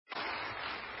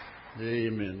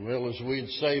Amen. Well, as we'd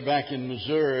say back in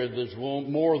Missouri, there's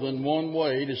more than one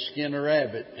way to skin a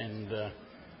rabbit. And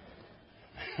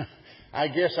I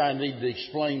guess I need to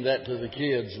explain that to the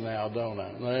kids now, don't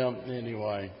I? Well,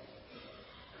 anyway.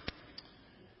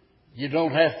 You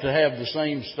don't have to have the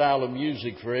same style of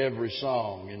music for every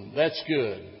song. And that's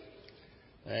good.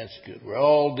 That's good. We're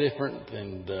all different,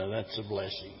 and that's a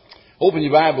blessing. Open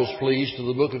your Bibles, please, to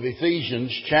the book of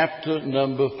Ephesians, chapter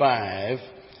number 5.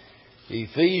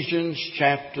 Ephesians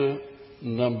chapter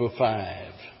number 5.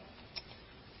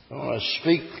 I want to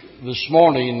speak this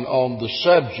morning on the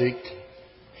subject,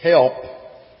 help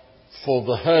for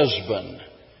the husband.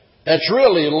 That's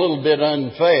really a little bit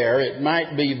unfair. It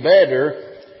might be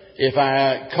better if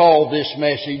I call this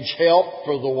message, help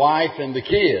for the wife and the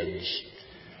kids,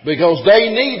 because they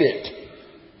need it.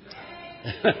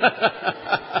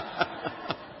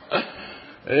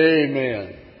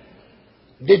 Amen.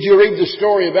 Did you read the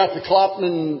story about the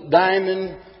Klopman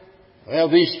diamond? Well,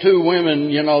 these two women,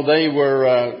 they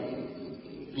were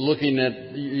looking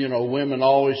at, women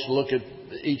always look at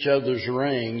each other's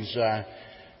rings.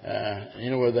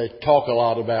 Where they talk a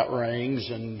lot about rings.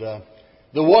 And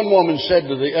the one woman said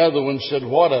to the other one, said,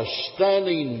 "What a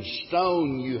stunning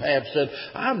stone you have." Said,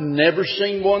 "I've never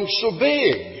seen one so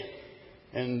big."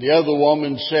 And the other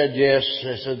woman said, "Yes."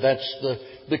 I said, "That's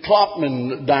the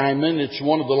Klopman diamond. It's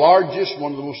one of the largest,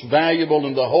 one of the most valuable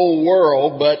in the whole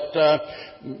world,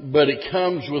 but it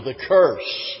comes with a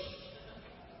curse."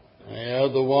 The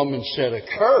other woman said, "A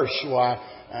curse? Why,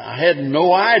 I had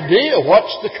no idea.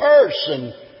 What's the curse?"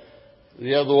 And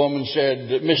the other woman said,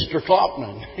 "Mr.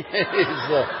 Klopman."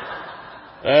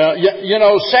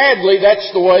 Sadly, that's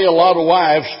the way a lot of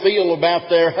wives feel about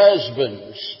their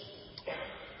husbands.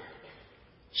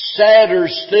 Sadder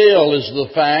still is the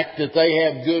fact that they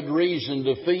have good reason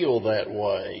to feel that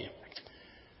way.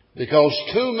 Because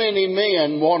too many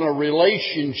men want a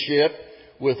relationship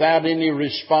without any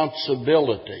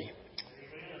responsibility.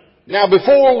 Now,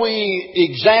 before we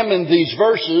examine these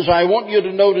verses, I want you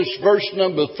to notice verse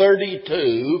number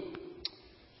 32,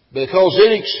 because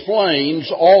it explains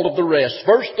all of the rest.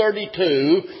 Verse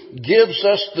 32 gives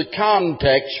us the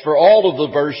context for all of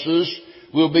the verses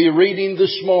we'll be reading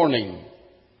this morning.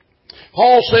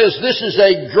 Paul says, "This is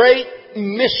a great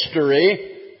mystery,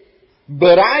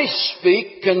 but I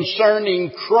speak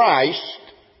concerning Christ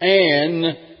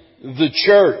and the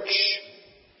church."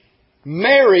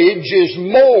 Marriage is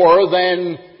more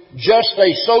than just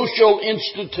a social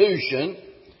institution.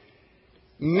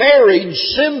 Marriage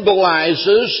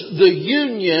symbolizes the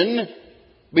union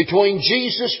between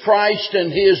Jesus Christ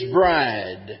and His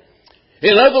bride.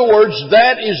 In other words,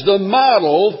 that is the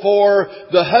model for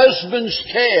the husband's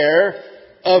care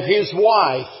of his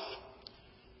wife.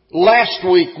 Last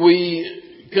week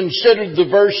we considered the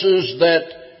verses that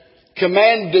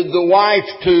commanded the wife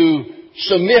to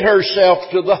submit herself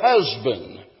to the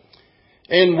husband.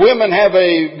 And women have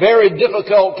a very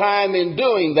difficult time in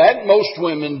doing that. Most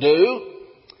women do.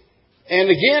 And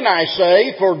again, I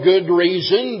say, for good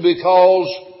reason,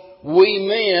 because we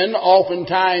men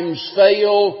oftentimes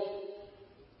fail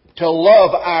to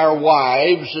love our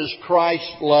wives as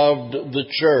Christ loved the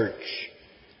church.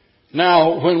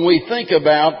 Now, when we think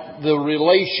about the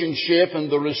relationship and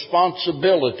the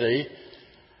responsibility,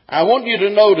 I want you to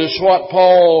notice what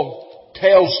Paul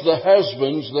tells the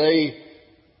husbands they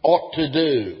ought to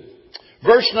do.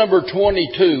 Verse number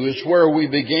 22 is where we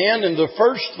begin, and the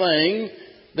first thing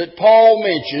that Paul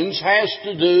mentions has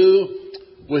to do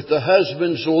with the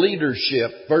husband's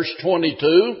leadership. Verse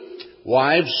 22,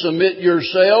 "Wives, submit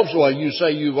yourselves." Well, you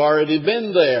say you've already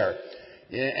been there.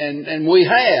 And we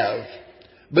have.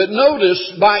 But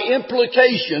notice, by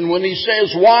implication, when he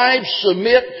says, "Wives,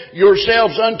 submit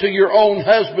yourselves unto your own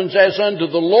husbands as unto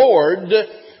the Lord,"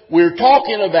 we're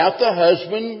talking about the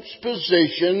husband's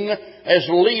position as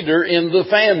leader in the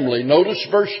family. Notice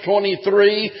verse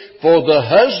 23, "For the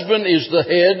husband is the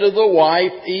head of the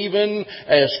wife, even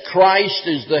as Christ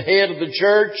is the head of the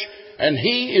church, and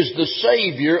He is the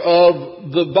Savior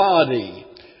of the body."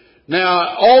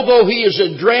 Now, although he is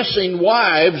addressing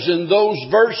wives in those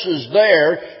verses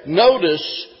there,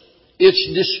 notice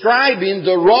it's describing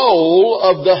the role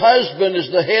of the husband as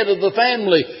the head of the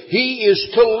family. He is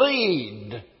to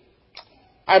lead.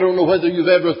 I don't know whether you've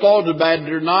ever thought about it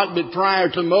or not, but prior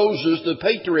to Moses, the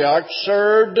patriarch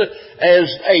served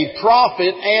as a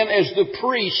prophet and as the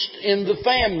priest in the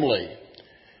family.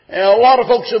 And a lot of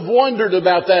folks have wondered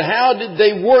about that. How did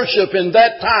they worship in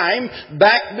that time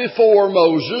back before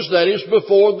Moses, that is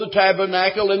before the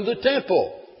tabernacle and the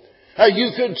temple?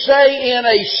 You could say in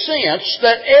a sense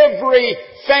that every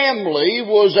family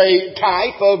was a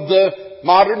type of the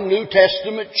modern New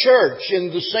Testament church, in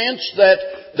the sense that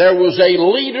there was a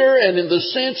leader and in the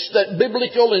sense that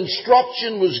biblical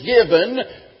instruction was given,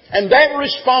 and that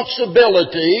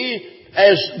responsibility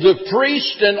as the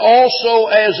priest and also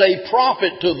as a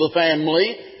prophet to the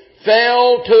family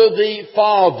fell to the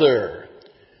father.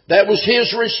 That was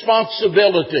his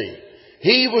responsibility.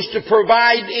 He was to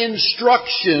provide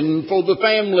instruction for the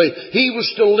family. He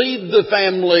was to lead the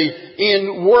family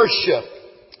in worship.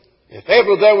 If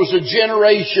ever there was a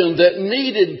generation that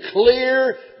needed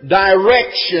clear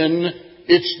direction,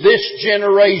 it's this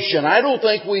generation. I don't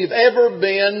think we've ever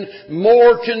been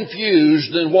more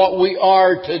confused than what we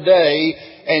are today,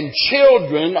 and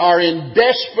children are in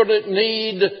desperate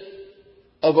need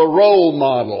of a role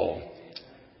model.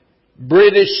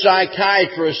 British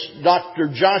psychiatrist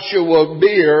Dr. Joshua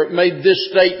Beer made this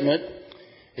statement.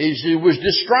 He was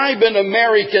describing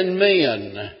American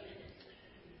men.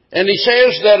 And he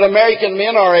says that American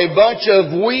men are a bunch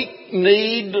of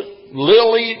weak-kneed,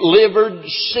 lily-livered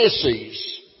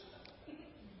sissies.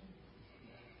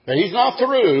 But he's not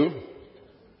through.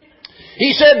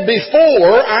 He said,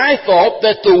 before I thought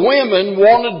that the women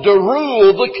wanted to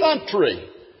rule the country.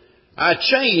 I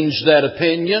changed that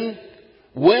opinion.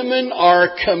 Women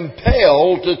are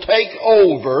compelled to take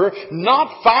over,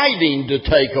 not fighting to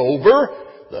take over.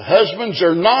 The husbands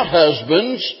are not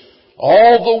husbands.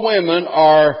 All the women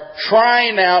are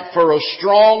crying out for a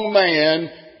strong man,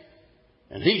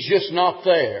 and he's just not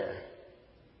there.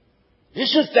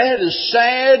 Isn't that a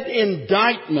sad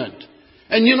indictment?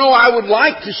 And you know, I would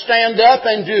like to stand up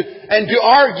and to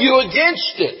argue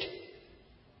against it.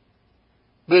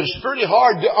 But it's pretty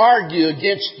hard to argue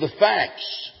against the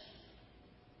facts.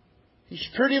 He's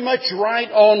pretty much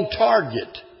right on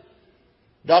target.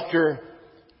 Dr.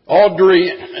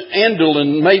 Audrey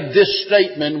Endelin made this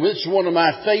statement. It's one of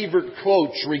my favorite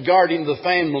quotes regarding the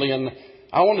family, and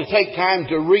I want to take time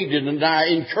to read it, and I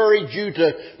encourage you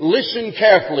to listen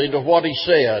carefully to what he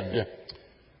said.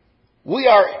 We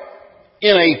are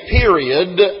in a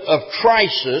period of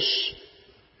crisis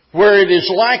where it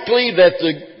is likely that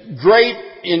the great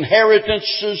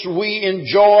inheritances we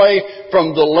enjoy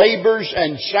from the labors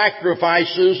and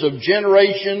sacrifices of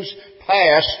generations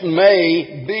past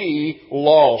may be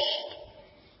lost.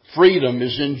 Freedom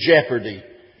is in jeopardy.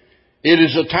 It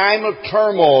is a time of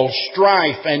turmoil,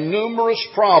 strife, and numerous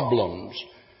problems.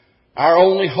 Our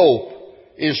only hope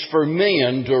is for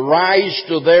men to rise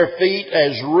to their feet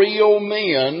as real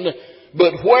men.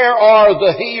 But where are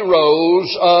the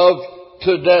heroes of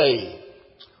today?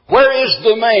 Where is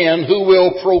the man who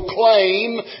will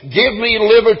proclaim, give me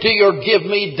liberty or give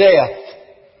me death?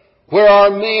 Where are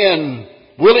men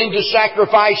willing to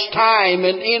sacrifice time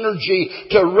and energy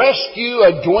to rescue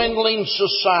a dwindling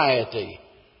society?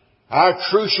 Our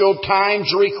crucial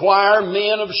times require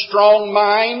men of strong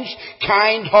minds,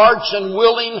 kind hearts, and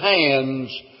willing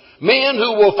hands. Men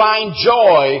who will find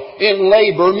joy in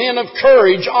labor, men of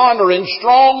courage, honor, and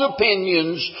strong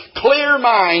opinions, clear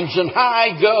minds, and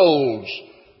high goals.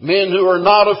 Men who are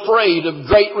not afraid of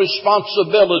great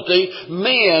responsibility.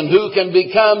 Men who can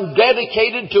become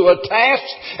dedicated to a task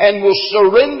and will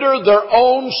surrender their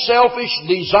own selfish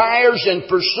desires and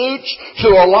pursuits to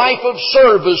a life of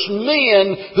service.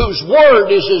 Men whose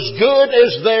word is as good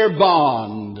as their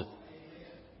bond.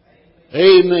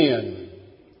 Amen.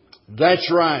 That's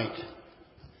right.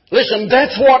 Listen,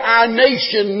 that's what our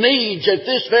nation needs at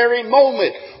this very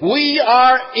moment. We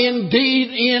are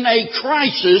indeed in a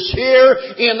crisis here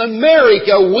in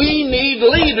America. We need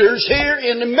leaders here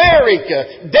in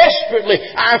America desperately.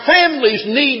 Our families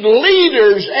need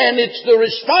leaders, and it's the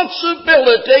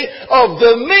responsibility of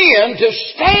the men to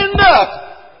stand up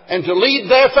and to lead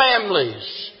their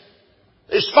families.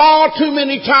 There's far too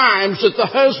many times that the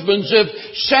husbands have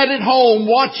sat at home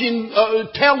watching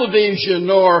television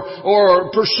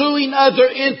or pursuing other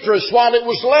interests while it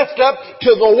was left up to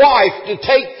the wife to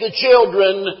take the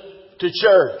children to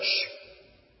church.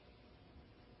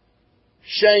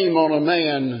 Shame on a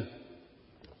man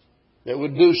that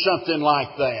would do something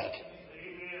like that.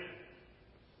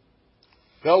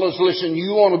 Fellas, listen,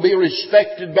 you want to be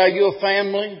respected by your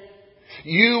family?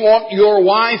 You want your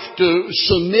wife to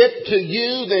submit to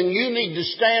you, then you need to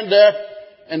stand up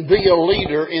and be a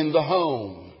leader in the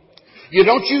home.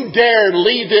 Don't you dare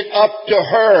leave it up to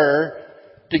her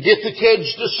to get the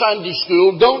kids to Sunday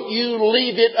school. Don't you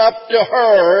leave it up to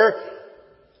her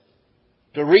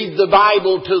to read the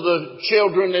Bible to the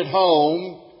children at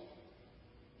home.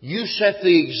 You set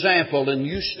the example and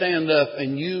you stand up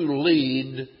and you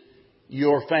lead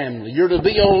your family. You're to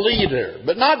be a leader,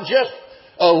 but not just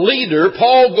a leader.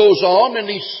 Paul goes on and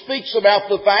he speaks about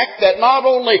the fact that not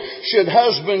only should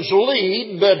husbands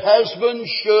lead, but husbands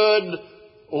should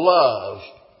love.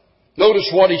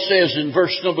 Notice what he says in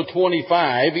verse number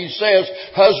 25. He says,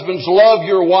 husbands, love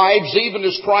your wives, even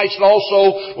as Christ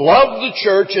also loved the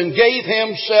church and gave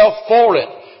himself for it,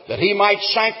 that he might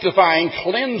sanctify and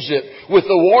cleanse it with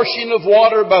the washing of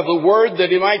water by the word,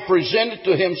 that he might present it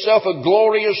to himself a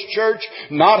glorious church,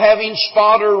 not having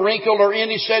spot or wrinkle or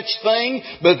any such thing,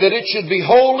 but that it should be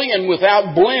holy and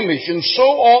without blemish. And so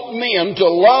ought men to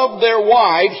love their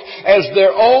wives as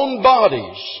their own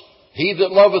bodies. He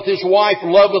that loveth his wife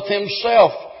loveth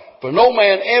himself. For no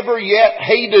man ever yet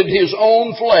hated his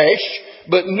own flesh,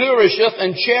 but nourisheth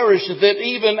and cherisheth it,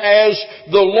 even as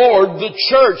the Lord the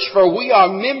church. For we are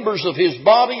members of his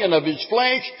body and of his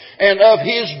flesh and of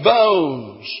his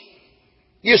bones.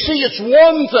 You see, it's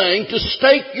one thing to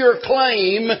stake your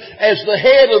claim as the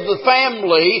head of the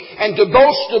family and to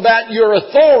boast about your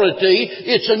authority.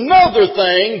 It's another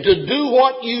thing to do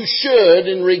what you should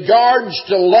in regards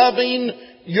to loving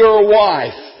your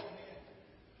wife.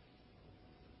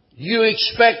 You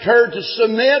expect her to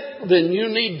submit, then you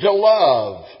need to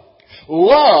love.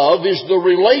 Love is the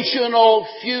relational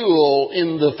fuel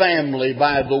in the family,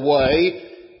 by the way.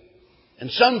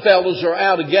 And some fellows are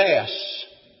out of gas.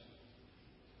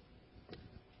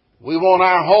 We want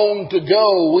our home to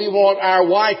go. We want our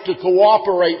wife to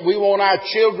cooperate. We want our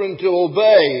children to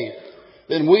obey.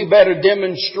 Then we better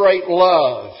demonstrate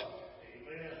love.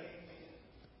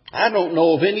 I don't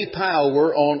know of any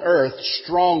power on earth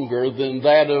stronger than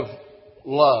that of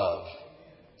love.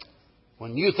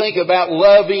 When you think about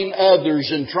loving others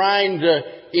and trying to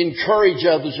encourage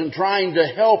others and trying to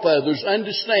help others,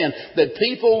 understand that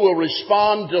people will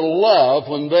respond to love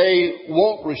when they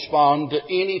won't respond to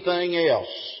anything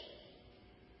else.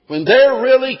 When they're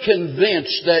really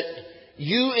convinced that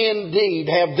you indeed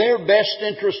have their best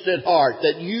interest at heart,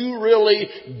 that you really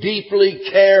deeply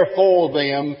care for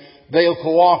them, they'll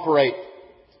cooperate.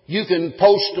 You can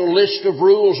post a list of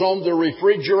rules on the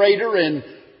refrigerator and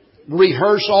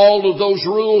rehearse all of those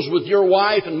rules with your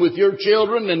wife and with your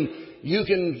children, and you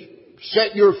can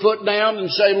set your foot down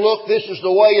and say, look, this is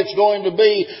the way it's going to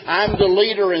be. I'm the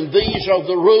leader and these are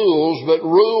the rules. But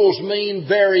rules mean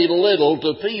very little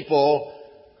to people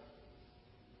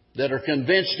that are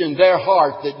convinced in their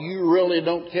heart that you really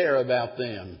don't care about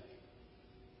them.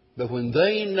 But when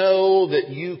they know that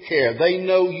you care, they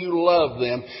know you love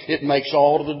them, it makes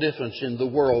all the difference in the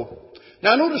world.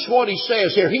 Now notice what he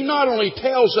says here. He not only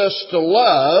tells us to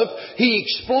love, he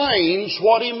explains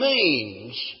what he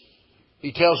means.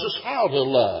 He tells us how to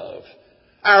love.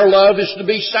 Our love is to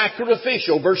be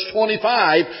sacrificial. Verse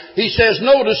 25, he says,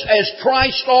 notice, as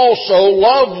Christ also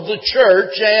loved the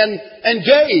church and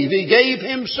gave. He gave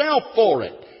himself for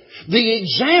it. The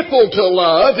example to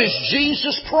love is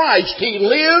Jesus Christ. He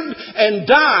lived and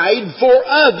died for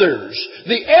others.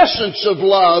 The essence of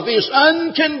love is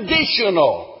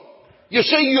unconditional. You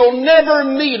see, you'll never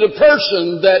meet a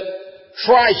person that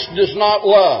Christ does not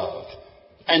love.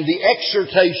 And the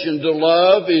exhortation to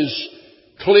love is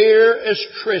clear as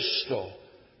crystal.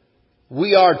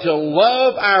 We are to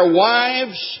love our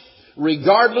wives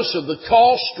regardless of the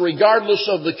cost, regardless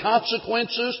of the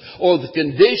consequences or the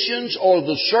conditions or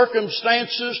the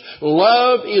circumstances.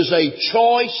 Love is a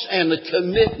choice and a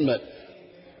commitment.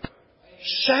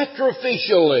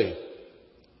 Sacrificially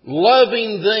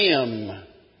loving them.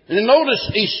 And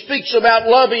notice he speaks about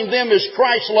loving them as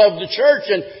Christ loved the church.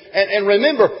 And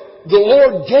remember, the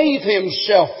Lord gave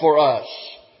himself for us.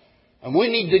 And we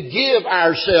need to give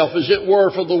ourselves, as it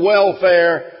were, for the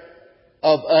welfare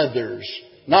of others.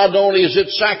 Not only is it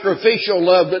sacrificial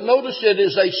love, but notice it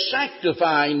is a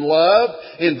sanctifying love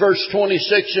in verse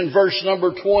 26 and verse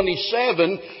number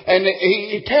 27. And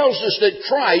he tells us that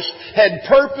Christ had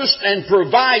purposed and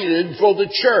provided for the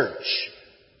church.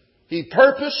 He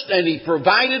purposed and he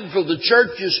provided for the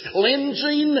church's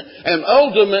cleansing and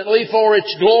ultimately for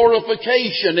its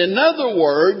glorification. In other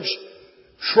words,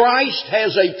 Christ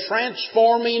has a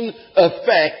transforming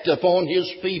effect upon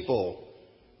his people.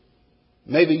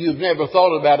 Maybe you've never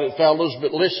thought about it, fellas,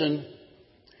 but listen.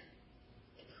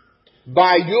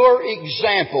 By your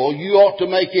example, you ought to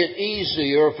make it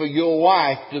easier for your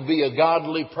wife to be a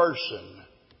godly person.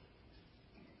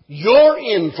 Your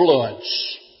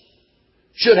influence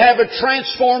should have a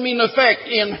transforming effect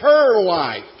in her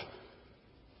life.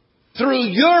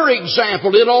 Through your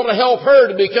example, it ought to help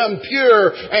her to become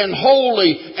pure and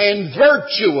holy and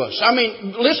virtuous. I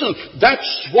mean, listen, that's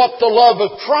what the love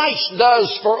of Christ does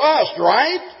for us,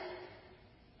 right?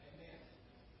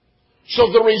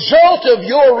 So the result of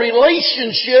your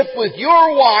relationship with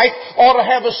your wife ought to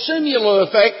have a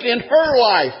similar effect in her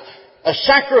life. A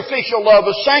sacrificial love,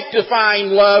 a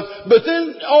sanctifying love, but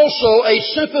then also a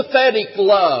sympathetic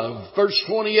love. Verse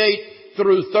 28,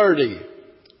 through 30.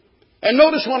 And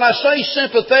notice when I say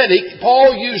sympathetic,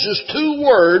 Paul uses two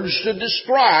words to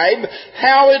describe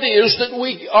how it is that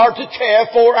we are to care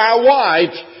for our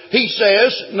wives. He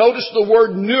says, notice the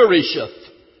word nourisheth.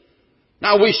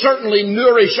 Now we certainly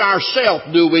nourish ourselves,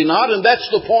 do we not? And that's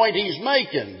the point he's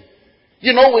making.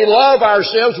 You know, we love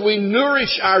ourselves, we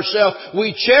nourish ourselves,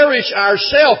 we cherish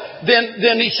ourselves.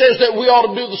 Then he says that we ought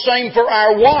to do the same for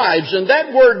our wives. And that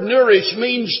word nourish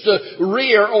means to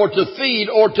rear or to feed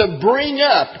or to bring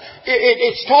up.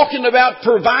 It's talking about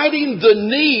providing the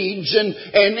needs and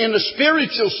in a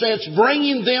spiritual sense,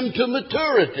 bringing them to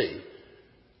maturity.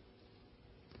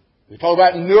 We talk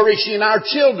about nourishing our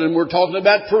children. We're talking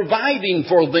about providing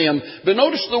for them. But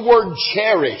notice the word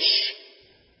cherish.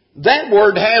 That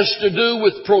word has to do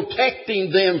with protecting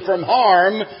them from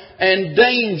harm and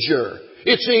danger.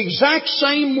 It's the exact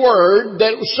same word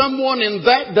that someone in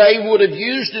that day would have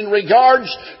used in regards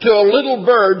to a little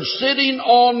bird sitting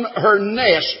on her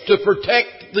nest to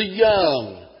protect the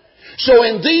young. So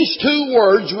in these two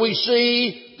words we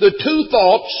see the two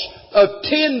thoughts of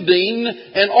tending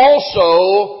and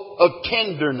also of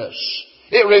tenderness.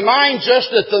 It reminds us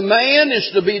that the man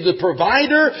is to be the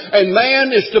provider and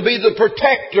man is to be the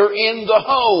protector in the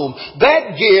home.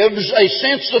 That gives a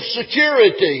sense of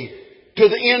security to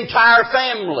the entire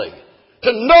family.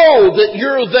 To know that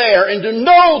you're there and to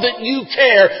know that you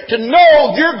care. To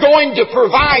know you're going to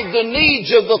provide the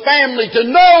needs of the family. To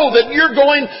know that you're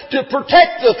going to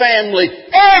protect the family.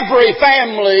 Every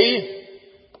family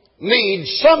needs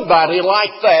somebody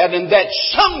like that, and that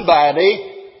somebody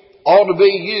ought to be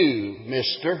you,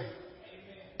 mister.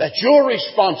 That's your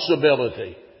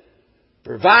responsibility.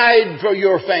 Provide for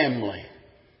your family.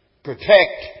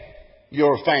 Protect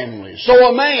your family. So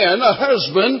a man, a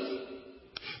husband,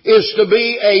 is to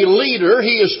be a leader.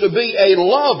 He is to be a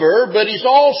lover, but he's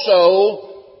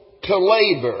also to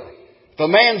labor. If a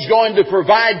man's going to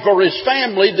provide for his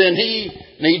family, then he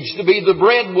needs to be the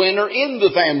breadwinner in the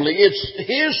family. It's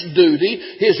his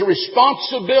duty, his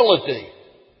responsibility.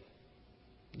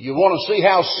 You want to see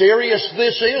how serious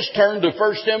this is? Turn to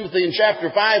 1 Timothy in chapter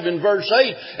 5 and verse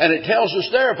 8, and it tells us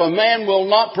there, if a man will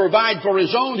not provide for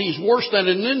his own, he's worse than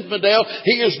an infidel.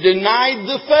 He has denied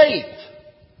the faith.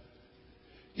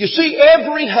 You see,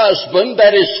 every husband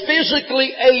that is physically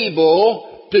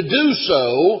able to do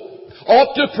so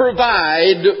ought to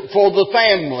provide for the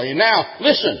family. Now,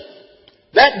 listen,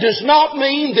 that does not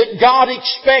mean that God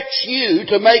expects you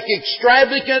to make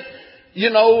extravagant,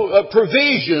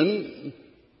 provision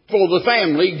for the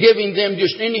family, giving them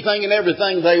just anything and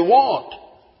everything they want.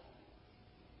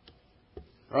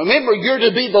 Remember, you're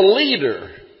to be the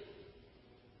leader.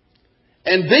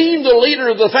 And being the leader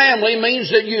of the family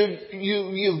means that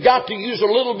you've got to use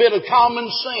a little bit of common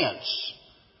sense.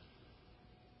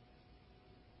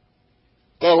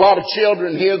 There are a lot of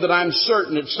children here that I'm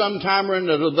certain at some time or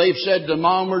another they've said to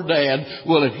mom or dad,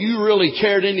 well, if you really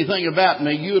cared anything about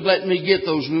me, you would let me get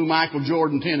those new Michael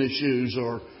Jordan tennis shoes,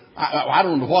 or I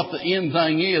don't know what the end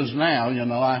thing is now,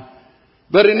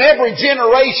 but in every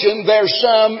generation there's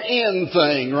some end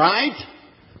thing, right?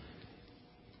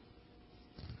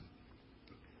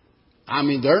 I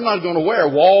mean, they're not going to wear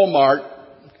Walmart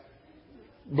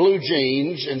blue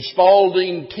jeans and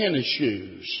Spalding tennis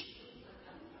shoes.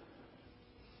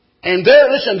 And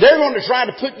they're going to try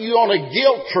to put you on a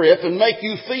guilt trip and make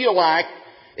you feel like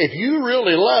if you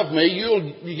really love me,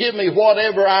 you'll give me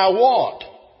whatever I want.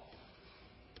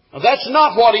 Now, that's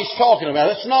not what he's talking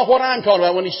about. That's not what I'm talking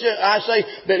about when I say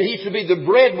that he's to be the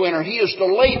breadwinner. He is to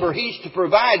labor. He's to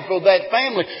provide for that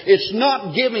family. It's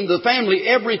not giving the family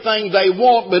everything they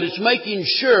want, but it's making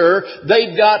sure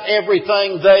they've got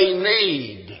everything they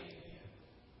need.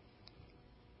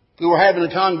 We were having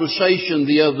a conversation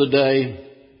the other day.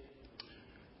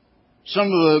 Some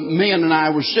of the men and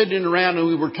I were sitting around and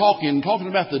we were talking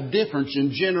about the difference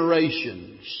in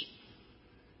generations.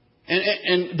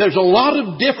 And there's a lot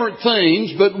of different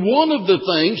things, but one of the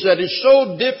things that is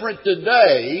so different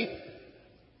today,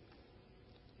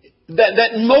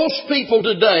 that most people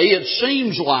today, it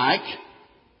seems like,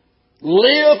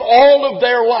 live all of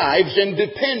their lives in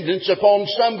dependence upon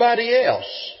somebody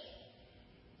else.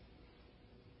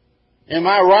 Am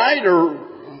I right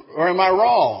or am I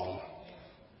wrong?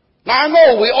 Now I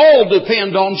know we all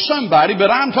depend on somebody, but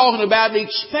I'm talking about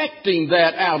expecting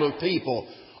that out of people.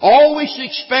 Always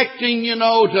expecting,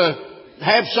 to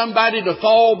have somebody to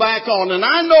fall back on. And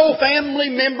I know family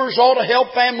members ought to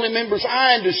help family members.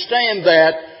 I understand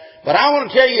that. But I want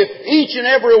to tell you, each and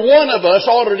every one of us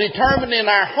ought to determine in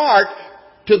our heart,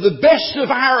 to the best of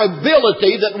our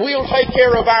ability, that we'll take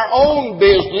care of our own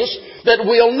business, that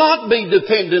we'll not be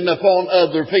dependent upon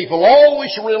other people,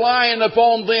 always relying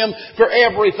upon them for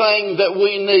everything that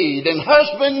we need. And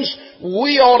husbands,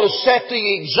 we ought to set the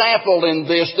example in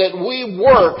this, that we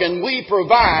work and we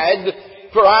provide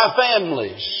for our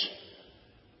families.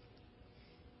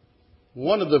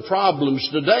 One of the problems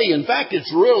today, in fact,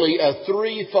 it's really a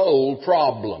threefold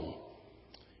problem.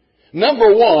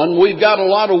 Number one, we've got a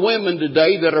lot of women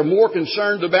today that are more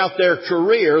concerned about their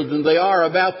career than they are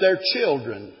about their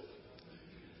children.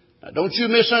 Now, don't you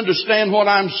misunderstand what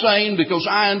I'm saying, because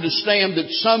I understand that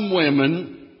some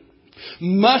women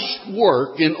must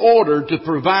work in order to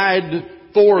provide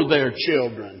for their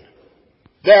children.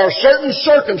 There are certain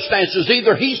circumstances,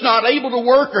 either he's not able to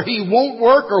work or he won't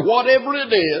work or whatever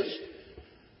it is,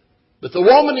 but the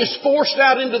woman is forced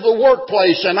out into the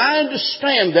workplace, and I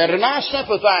understand that, and I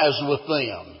sympathize with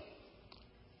them.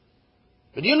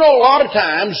 But you know, a lot of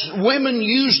times women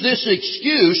use this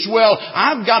excuse, well,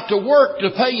 I've got to work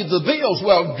to pay the bills.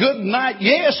 Well, good night.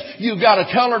 Yes, you've got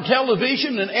a color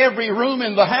television in every room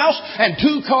in the house and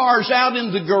 2 cars out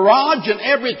in the garage and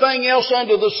everything else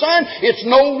under the sun. It's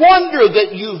no wonder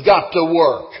that you've got to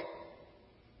work.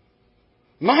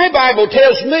 My Bible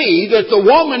tells me that the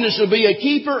woman is to be a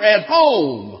keeper at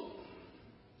home.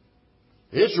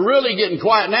 It's really getting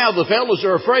quiet now. The fellas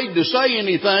are afraid to say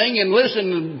anything, and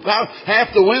listen,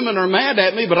 half the women are mad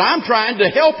at me, but I'm trying to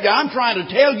help you. I'm trying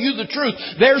to tell you the truth.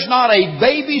 There's not a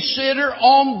babysitter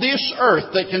on this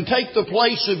earth that can take the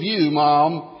place of you,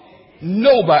 Mom.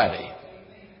 Nobody.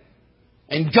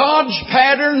 And God's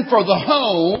pattern for the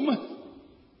home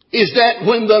is that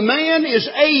when the man is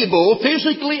able,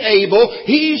 physically able,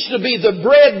 he's to be the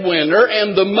breadwinner,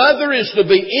 and the mother is to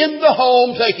be in the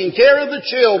home taking care of the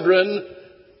children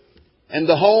and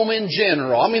the home in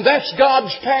general. I mean, that's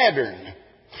God's pattern.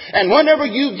 And whenever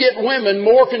you get women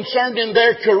more concerned in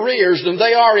their careers than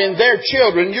they are in their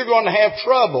children, you're going to have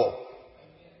trouble.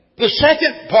 The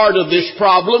second part of this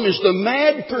problem is the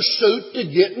mad pursuit to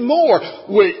get more.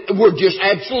 We're just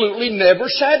absolutely never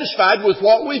satisfied with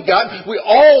what we've got. We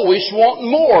always want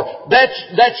more.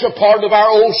 That's a part of our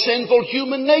old sinful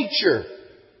human nature.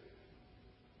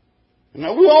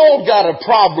 Now, we all got a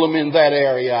problem in that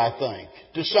area, I think,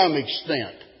 to some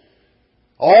extent.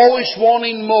 Always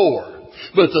wanting more.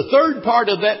 But the third part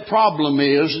of that problem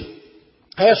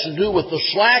has to do with the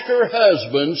slacker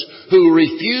husbands who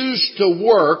refuse to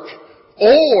work,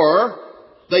 or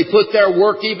they put their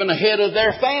work even ahead of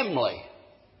their family.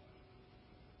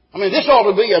 I mean, this ought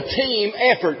to be a team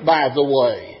effort, by the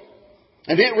way.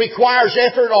 And it requires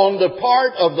effort on the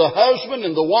part of the husband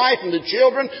and the wife and the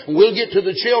children. And we'll get to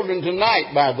the children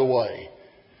tonight, by the way.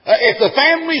 If the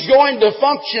family's going to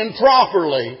function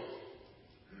properly,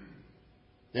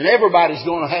 then everybody's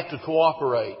going to have to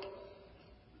cooperate.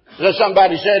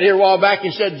 Somebody said here a while back,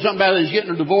 he said somebody was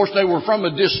getting a divorce, they were from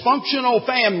a dysfunctional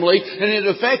family and it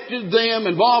affected them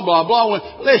and blah, blah,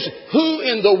 blah. Listen, who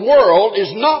in the world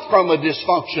is not from a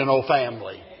dysfunctional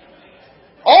family?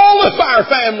 All of our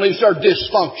families are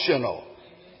dysfunctional.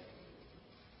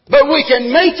 But we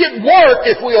can make it work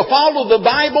if we'll follow the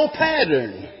Bible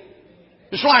pattern.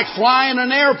 It's like flying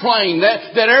an airplane.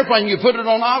 That airplane, you put it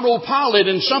on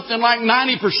autopilot, and something like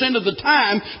 90% of the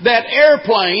time, that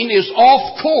airplane is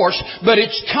off course, but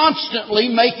it's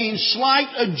constantly making slight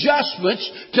adjustments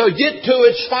to get to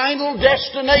its final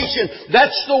destination.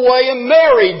 That's the way a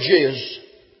marriage is.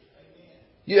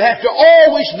 You have to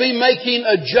always be making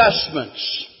adjustments.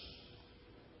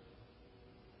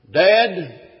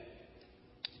 Dad,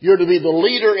 you're to be the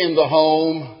leader in the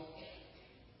home.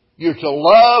 You're to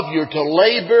love, you're to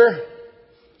labor.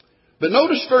 But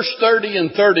notice verse 30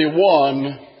 and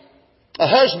 31, a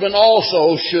husband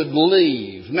also should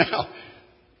leave. Now,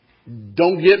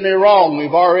 don't get me wrong,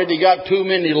 we've already got too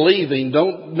many leaving.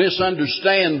 Don't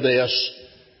misunderstand this.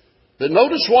 But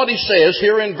notice what he says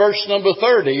here in verse number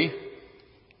 30.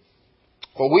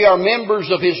 For we are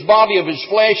members of his body, of his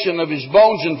flesh, and of his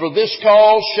bones, and for this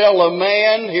cause shall a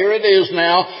man, here it is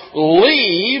now,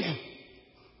 leave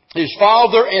his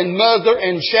father and mother,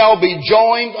 and shall be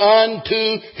joined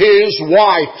unto his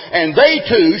wife, and they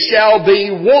two shall be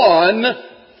one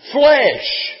flesh.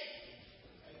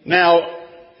 Now,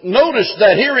 notice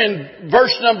that here in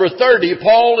verse number 30,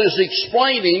 Paul is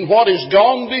explaining what has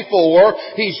gone before.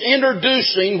 He's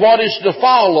introducing what is to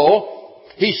follow.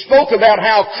 He spoke about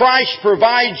how Christ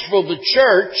provides for the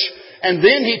church, and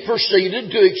then he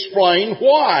proceeded to explain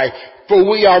why. For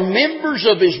we are members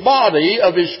of his body,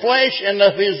 of his flesh, and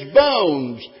of his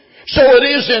bones. So it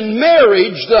is in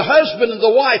marriage, the husband and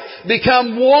the wife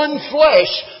become one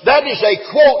flesh. That is a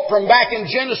quote from back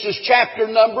in Genesis chapter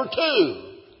number 2.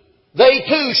 They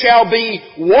two shall be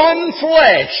one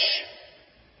flesh.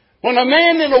 When a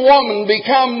man and a woman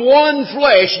become one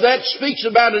flesh, that speaks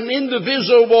about an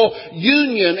indivisible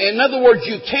union. In other words,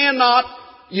 you cannot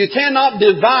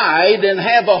divide and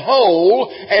have a whole.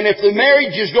 And if the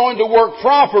marriage is going to work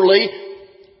properly,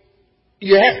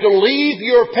 you have to leave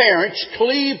your parents,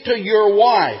 cleave to your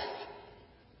wife.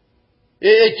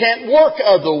 It can't work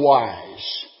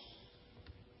otherwise.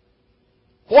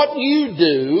 What you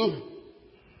do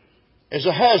as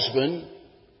a husband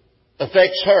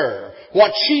affects her.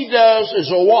 What she does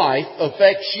as a wife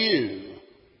affects you.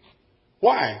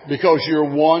 Why? Because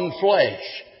you're one flesh.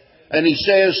 And he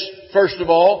says, first of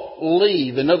all,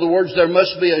 leave. In other words, there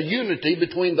must be a unity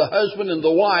between the husband and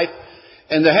the wife,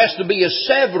 and there has to be a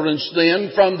severance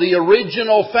then from the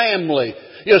original family.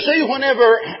 You see,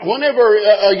 whenever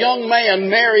a young man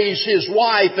marries his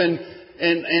wife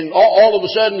and all of a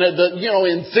sudden,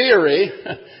 in theory,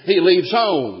 he leaves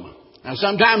home. Now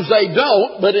sometimes they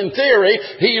don't, but in theory,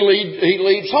 he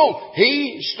leaves home.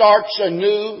 He starts a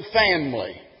new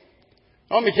family.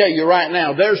 Let me tell you right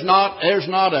now, there's not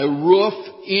a roof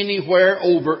anywhere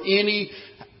over any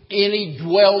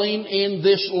dwelling in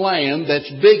this land that's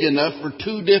big enough for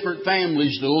two different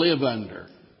families to live under.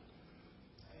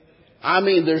 I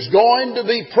mean, there's going to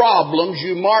be problems.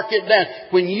 You mark it down.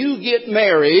 When you get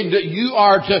married, you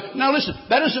are to... Now listen,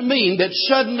 that doesn't mean that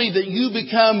suddenly that you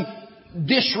become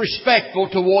disrespectful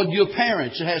toward your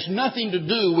parents. It has nothing to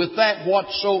do with that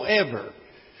whatsoever.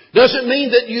 Doesn't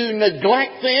mean that you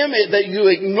neglect them, that you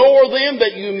ignore them,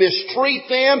 that you mistreat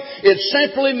them. It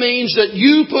simply means that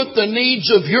you put the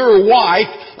needs of your wife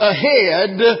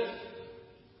ahead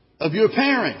of your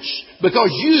parents. Because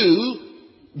you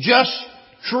just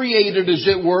created, as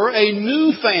it were, a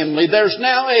new family. There's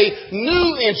now a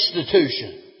new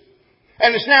institution.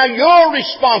 And it's now your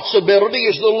responsibility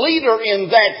as the leader in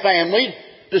that family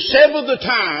to sever the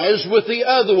ties with the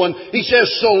other one. He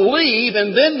says, so leave,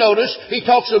 and then notice he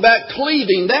talks about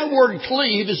cleaving. That word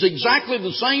cleave is exactly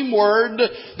the same word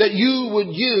that you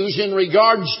would use in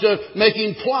regards to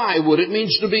making plywood. It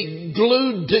means to be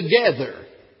glued together.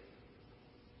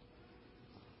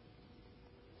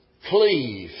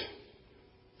 Cleave.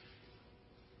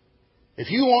 If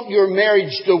you want your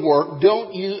marriage to work,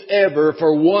 don't you ever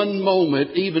for one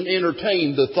moment even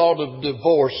entertain the thought of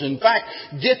divorce. In fact,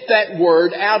 get that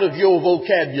word out of your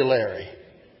vocabulary.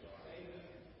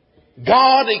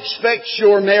 God expects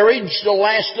your marriage to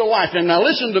last a lifetime. Now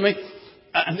listen to me.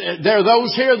 There are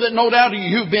those here that no doubt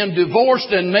you've been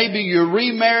divorced and maybe you're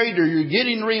remarried or you're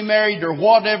getting remarried or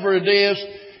whatever it is.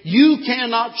 You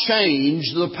cannot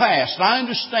change the past. I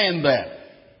understand that.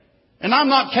 And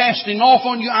I'm not casting off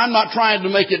on you. I'm not trying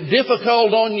to make it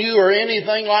difficult on you or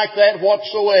anything like that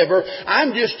whatsoever.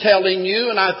 I'm just telling you,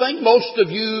 and I think most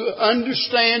of you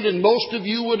understand and most of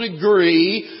you would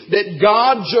agree, that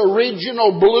God's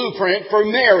original blueprint for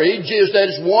marriage is that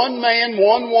it's one man,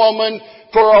 one woman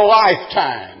for a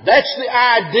lifetime. That's the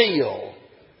ideal.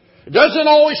 It doesn't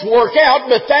always work out,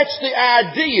 but that's the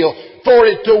ideal. For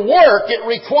it to work, it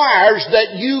requires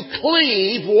that you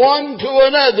cleave one to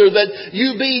another, that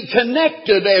you be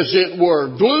connected, as it were,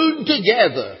 glued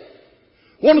together.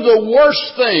 One of the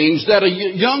worst things that a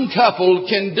young couple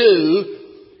can do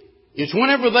is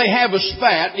whenever they have a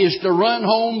spat is to run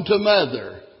home to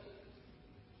mother.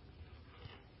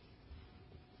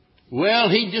 Well,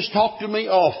 he just talked to me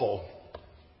awful.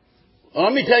 Well,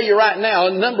 let me tell you right now,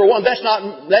 number one, that's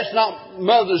not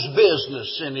mother's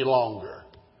business any longer.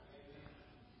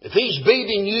 If he's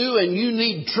beating you and you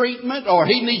need treatment or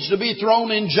he needs to be thrown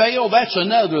in jail, that's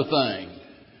another thing.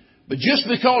 But just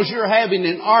because you're having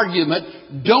an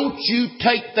argument, don't you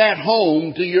take that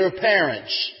home to your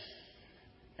parents.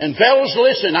 And fellas,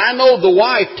 listen, I know the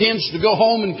wife tends to go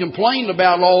home and complain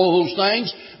about all those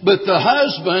things, but the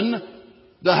husband,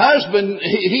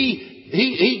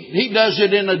 he does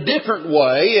it in a different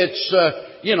way. It's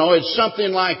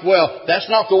something like, well, that's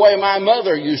not the way my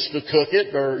mother used to cook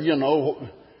it, or,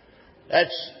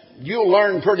 you'll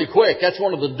learn pretty quick. That's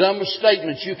one of the dumbest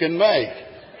statements you can make.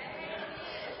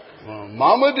 Well,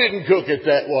 Mama didn't cook it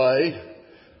that way.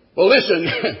 Well, listen,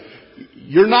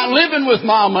 you're not living with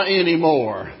Mama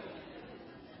anymore.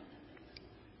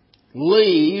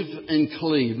 Leave and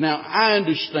cleave. Now, I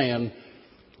understand.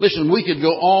 Listen, we could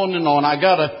go on and on. I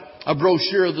got a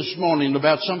brochure this morning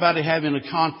about somebody having a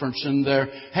conference and they're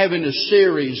having a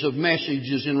series of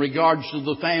messages in regards to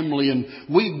the family, and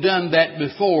we've done that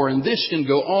before, and this can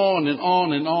go on and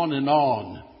on and on and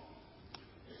on.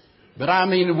 But I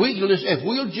mean, if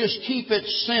we'll just keep it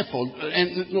simple,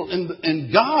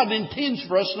 and God intends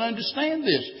for us to understand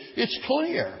this. It's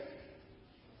clear.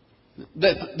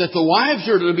 that the wives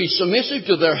are to be submissive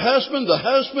to their husband. The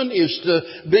husband is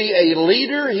to be a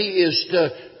leader. He is to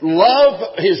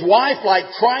love his wife like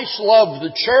Christ loved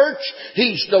the church.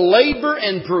 He's to labor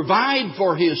and provide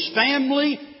for his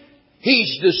family.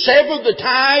 He's to sever the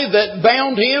tie that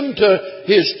bound him to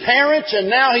his parents, and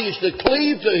now he's to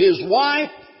cleave to his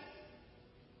wife.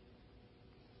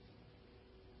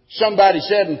 Somebody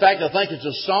said, in fact, I think it's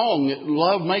a song,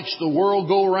 love makes the world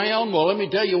go round. Well, let me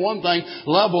tell you one thing.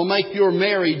 Love will make your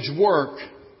marriage work.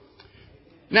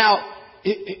 Now,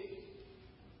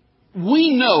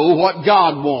 we know what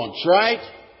God wants, right?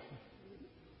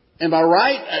 Am I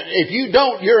right? If you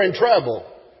don't, you're in trouble.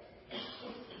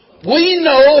 We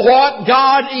know what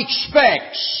God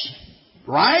expects,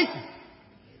 right?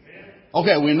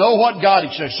 Okay, we know what God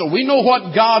expects. So we know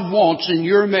what God wants in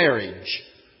your marriage.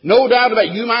 No doubt about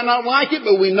it. You might not like it,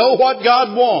 but we know what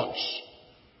God wants.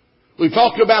 We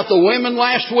talked about the women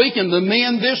last week and the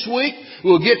men this week.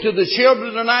 We'll get to the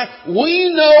children tonight. We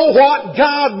know what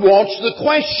God wants. The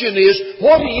question is,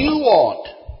 what do you want?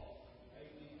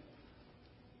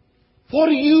 What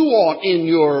do you want in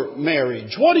your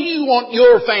marriage? What do you want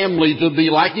your family to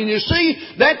be like? And you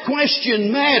see, that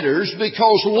question matters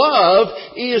because love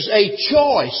is a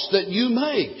choice that you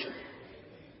make.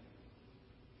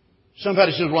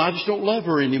 Somebody says, well, I just don't love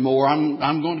her anymore.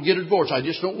 I'm going to get a divorce. I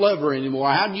just don't love her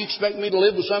anymore. How do you expect me to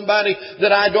live with somebody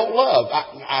that I don't love?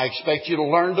 I expect you to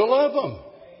learn to love them.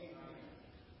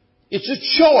 It's a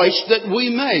choice that we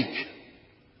make.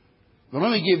 But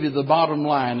let me give you the bottom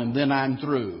line and then I'm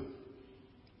through.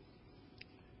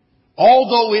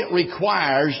 Although it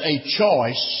requires a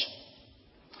choice,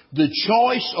 the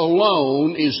choice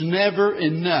alone is never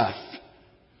enough.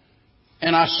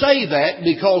 And I say that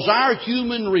because our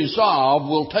human resolve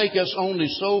will take us only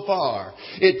so far.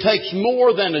 It takes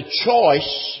more than a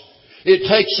choice. It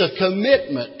takes a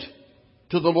commitment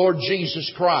to the Lord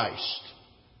Jesus Christ.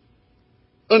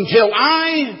 Until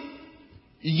I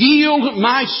yield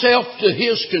myself to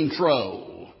His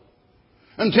control,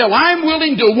 until I'm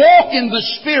willing to walk in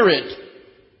the Spirit,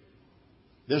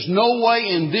 there's no way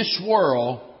in this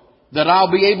world that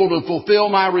I'll be able to fulfill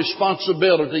my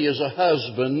responsibility as a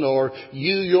husband, or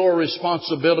you your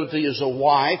responsibility as a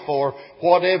wife, or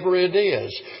whatever it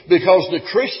is. Because the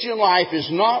Christian life is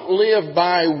not lived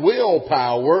by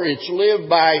willpower, it's lived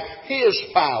by His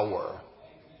power.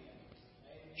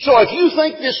 So if you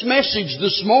think this message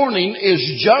this morning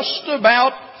is just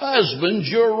about husbands,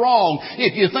 you're wrong.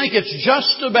 If you think it's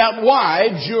just about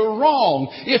wives, you're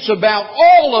wrong. It's about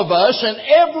all of us in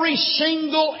every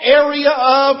single area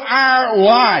of our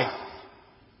life.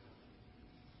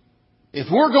 If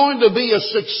we're going to be a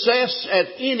success at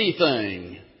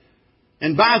anything,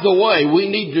 and by the way, we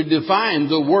need to define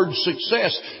the word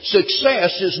success.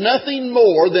 Success is nothing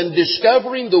more than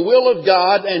discovering the will of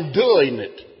God and doing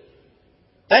it.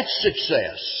 That's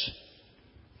success.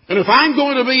 And if I'm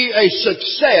going to be a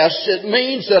success, it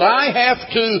means that I have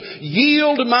to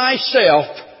yield myself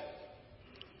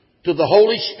to the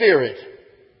Holy Spirit.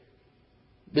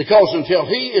 Because until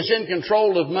He is in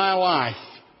control of my life,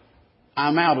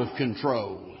 I'm out of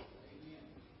control.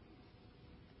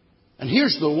 And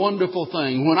here's the wonderful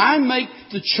thing. When I make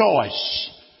the choice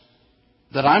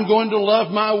that I'm going to love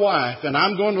my wife and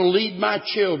I'm going to lead my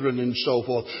children and so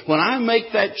forth, when I make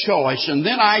that choice and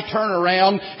then I turn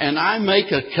around and I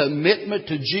make a commitment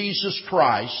to Jesus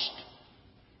Christ,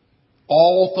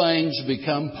 all things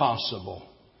become possible.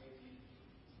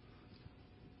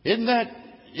 Isn't that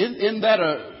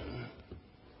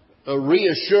a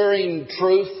reassuring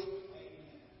truth?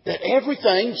 That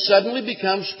everything suddenly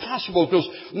becomes possible. Because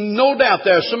no doubt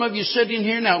there are some of you sitting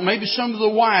here now, maybe some of the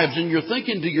wives, and you're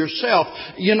thinking to yourself,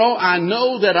 you know, I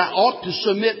know that I ought to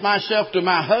submit myself to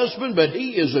my husband, but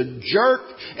he is a jerk,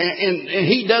 and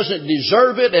he doesn't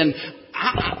deserve it, and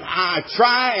I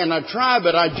try,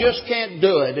 but I just can't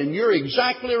do it. And you're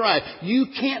exactly right. You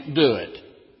can't do it.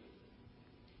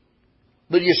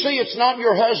 But you see, it's not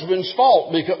your husband's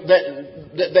fault because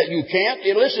that you can't.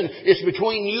 Listen, it's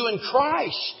between you and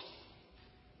Christ.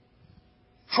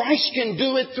 Christ can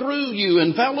do it through you.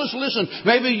 And fellas, listen,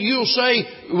 maybe you'll say,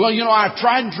 well, you know, I've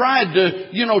tried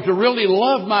to really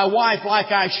love my wife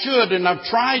like I should, and I've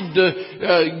tried to,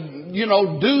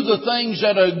 do the things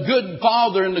that a good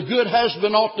father and a good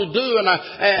husband ought to do, and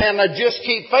I just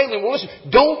keep failing. Well, listen,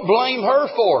 don't blame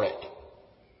her for it.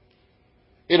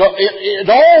 It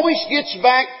always gets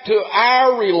back to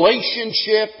our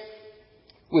relationship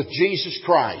with Jesus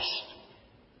Christ.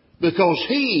 Because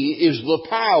He is the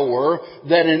power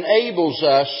that enables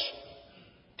us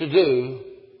to do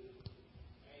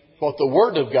what the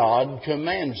Word of God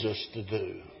commands us to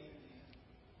do.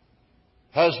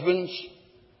 Husbands,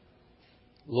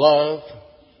 Love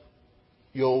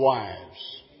your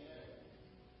wives,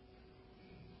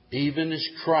 even as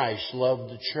Christ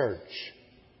loved the church,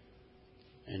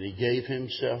 and He gave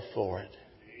Himself for it.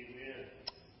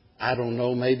 I don't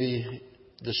know, maybe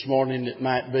this morning it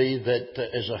might be that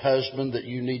as a husband that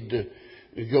you need to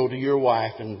go to your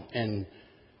wife and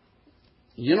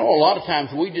you know, a lot of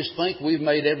times we just think we've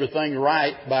made everything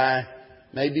right by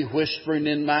maybe whispering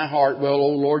in my heart, well,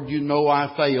 oh Lord, you know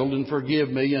I failed and forgive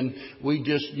me, and we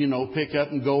just, pick up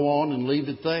and go on and leave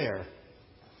it there.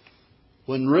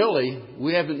 When really,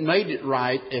 we haven't made it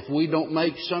right if we don't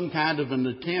make some kind of an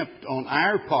attempt on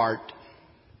our part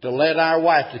to let our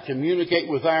wife, to communicate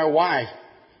with our wife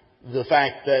the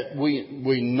fact that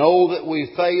we know that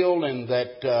we failed and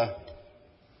that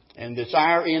and it's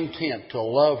our intent to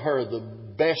love her the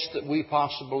best that we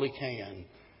possibly can.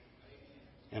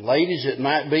 And ladies, it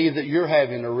might be that you're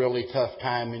having a really tough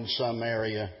time in some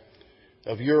area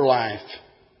of your life.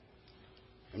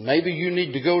 And maybe you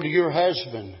need to go to your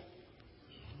husband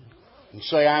and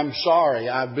say, I'm sorry,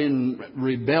 I've been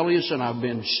rebellious and I've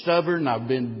been stubborn, I've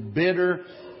been bitter,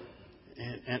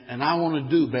 and I want to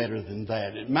do better than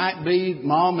that. It might be,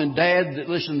 Mom and Dad,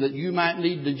 that you might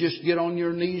need to just get on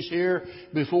your knees here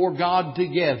before God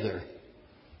together.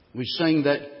 We sing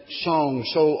that song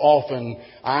so often,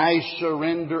 I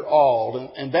surrender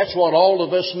all. And that's what all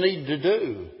of us need to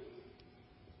do.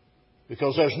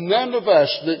 Because there's none of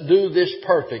us that do this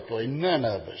perfectly. None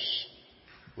of us.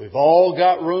 We've all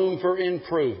got room for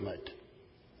improvement.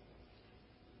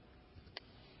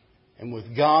 And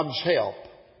with God's help,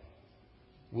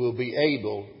 we'll be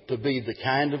able to be the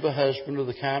kind of a husband or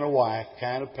the kind of wife,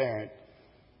 kind of parent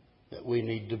that we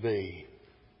need to be.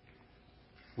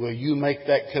 Will you make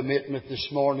that commitment this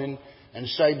morning and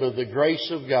say, by the grace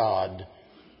of God,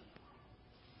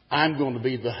 I'm going to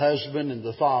be the husband and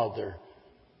the father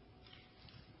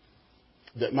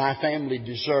that my family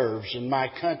deserves and my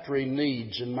country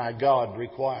needs and my God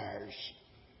requires,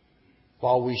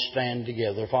 while we stand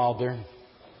together. Father,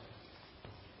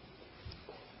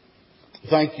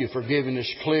 thank you for giving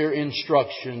us clear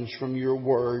instructions from your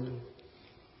word.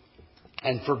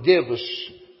 And forgive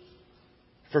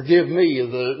me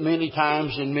of the many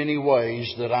times and many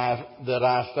ways that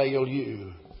I fail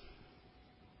you.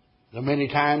 The many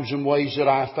times and ways that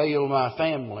I fail my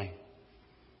family.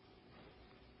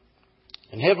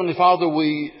 And Heavenly Father,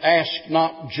 we ask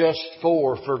not just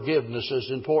for forgiveness, as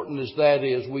important as that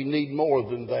is. We need more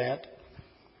than that.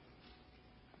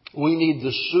 We need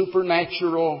the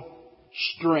supernatural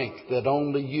strength that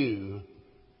only you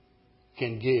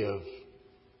can give.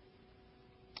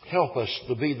 Help us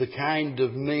to be the kind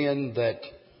of men that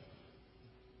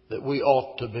we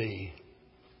ought to be.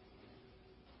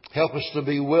 Help us to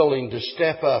be willing to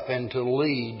step up and to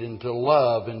lead and to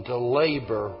love and to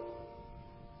labor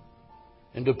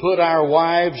and to put our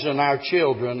wives and our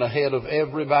children ahead of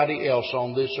everybody else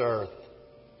on this earth.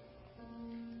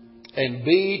 And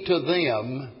be to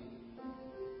them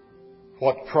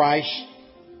what Christ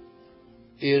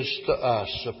is to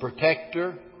us, a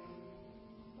protector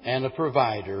and a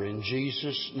provider. In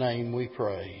Jesus' name we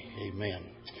pray. Amen.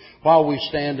 While we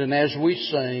stand and as we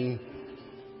sing,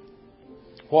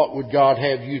 what would God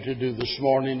have you to do this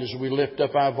morning as we lift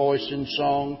up our voice in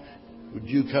song? Would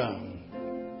you come?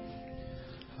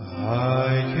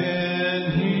 I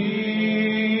can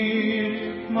hear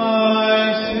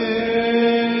my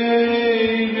Savior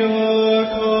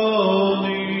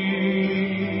calling.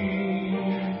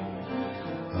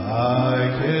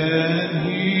 I can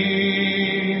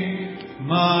hear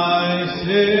my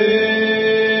Savior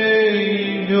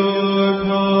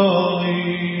calling.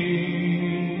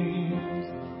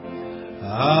 I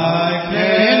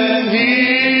can hear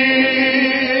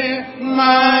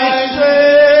my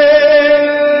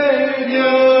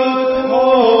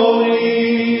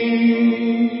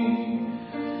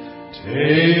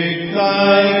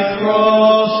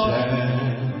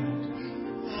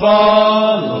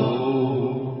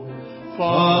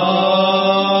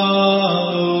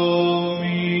follow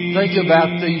me. Think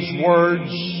about these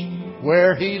words,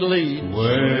 where He leads.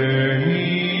 Where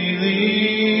He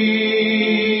leads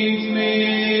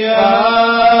me, I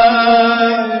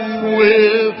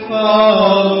will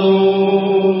follow.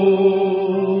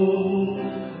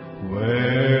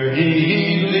 Where He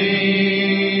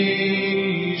leads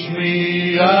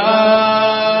me, I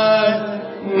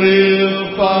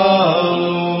will follow.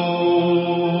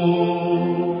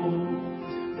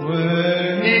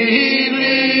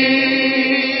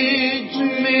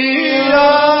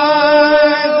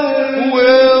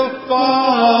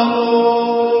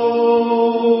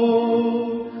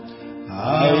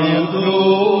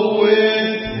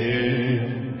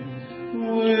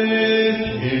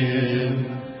 With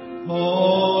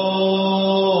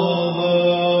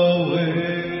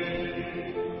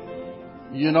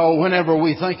whenever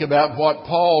we think about what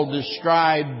Paul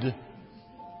described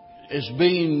as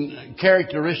being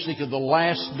characteristic of the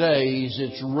last days,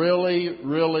 it's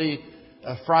really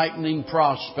a frightening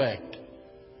prospect.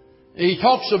 He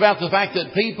talks about the fact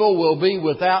that people will be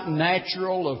without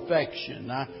natural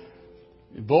affection.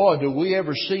 Boy, do we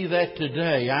ever see that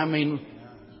today. I mean,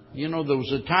 you know, there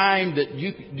was a time that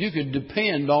you could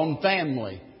depend on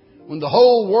family. When the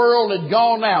whole world had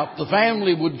gone out, the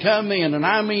family would come in. And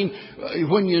I mean,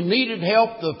 when you needed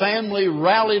help, the family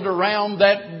rallied around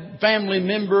that family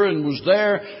member and was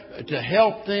there to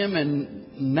help them.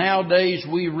 And nowadays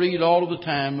we read all the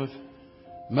time of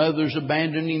mothers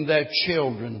abandoning their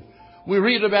children. We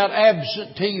read about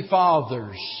absentee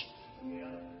fathers,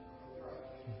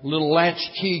 little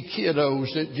latchkey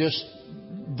kiddos that just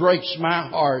breaks my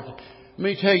heart. Let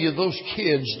me tell you, those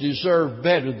kids deserve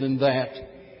better than that.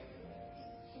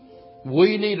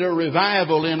 We need a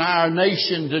revival in our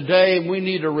nation today. We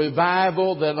need a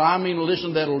revival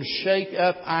that'll shake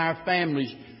up our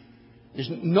families.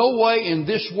 There's no way in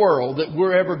this world that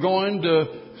we're ever going to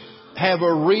have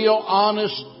a real,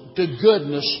 honest to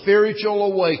goodness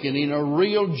spiritual awakening, a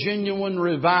real, genuine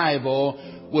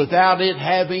revival without it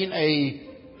having a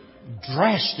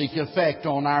drastic effect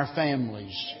on our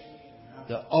families.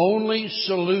 The only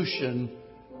solution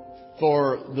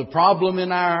for the problem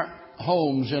in our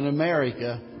homes in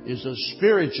America is a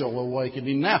spiritual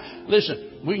awakening. Now,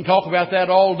 listen, we can talk about that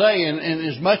all day, and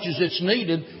as much as it's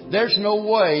needed, there's no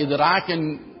way that I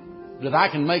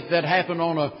can make that happen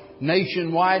on a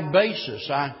nationwide basis.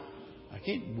 I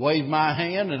can't wave my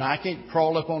hand and I can't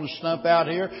crawl up on a stump out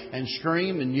here and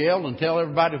scream and yell and tell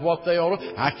everybody what they ought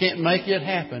to. I can't make it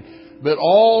happen. But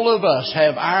all of us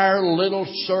have our little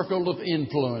circle of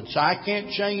influence. I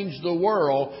can't change the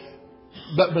world,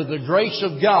 but by the grace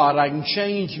of God, I can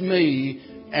change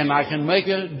me and I can make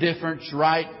a difference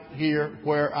right here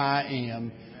where I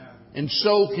am. And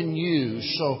so can you.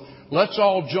 So let's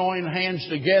all join hands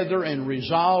together and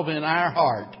resolve in our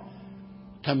heart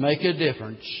to make a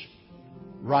difference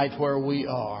right where we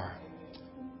are.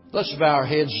 Let's bow our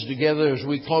heads together as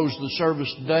we close the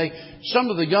service today.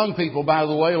 Some of the young people, by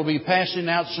the way, will be passing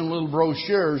out some little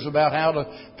brochures about how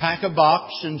to pack a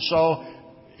box. And so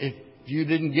if you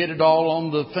didn't get it all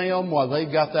on the film, well,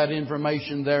 they've got that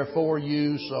information there for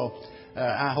you. So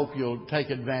I hope you'll take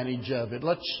advantage of it.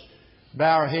 Let's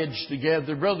bow our heads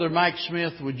together. Brother Mike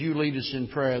Smith, would you lead us in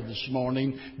prayer this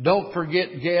morning? Don't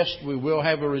forget, guests, we will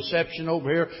have a reception over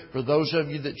here for those of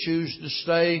you that choose to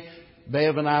stay.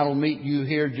 Bev and I will meet you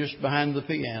here just behind the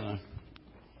piano.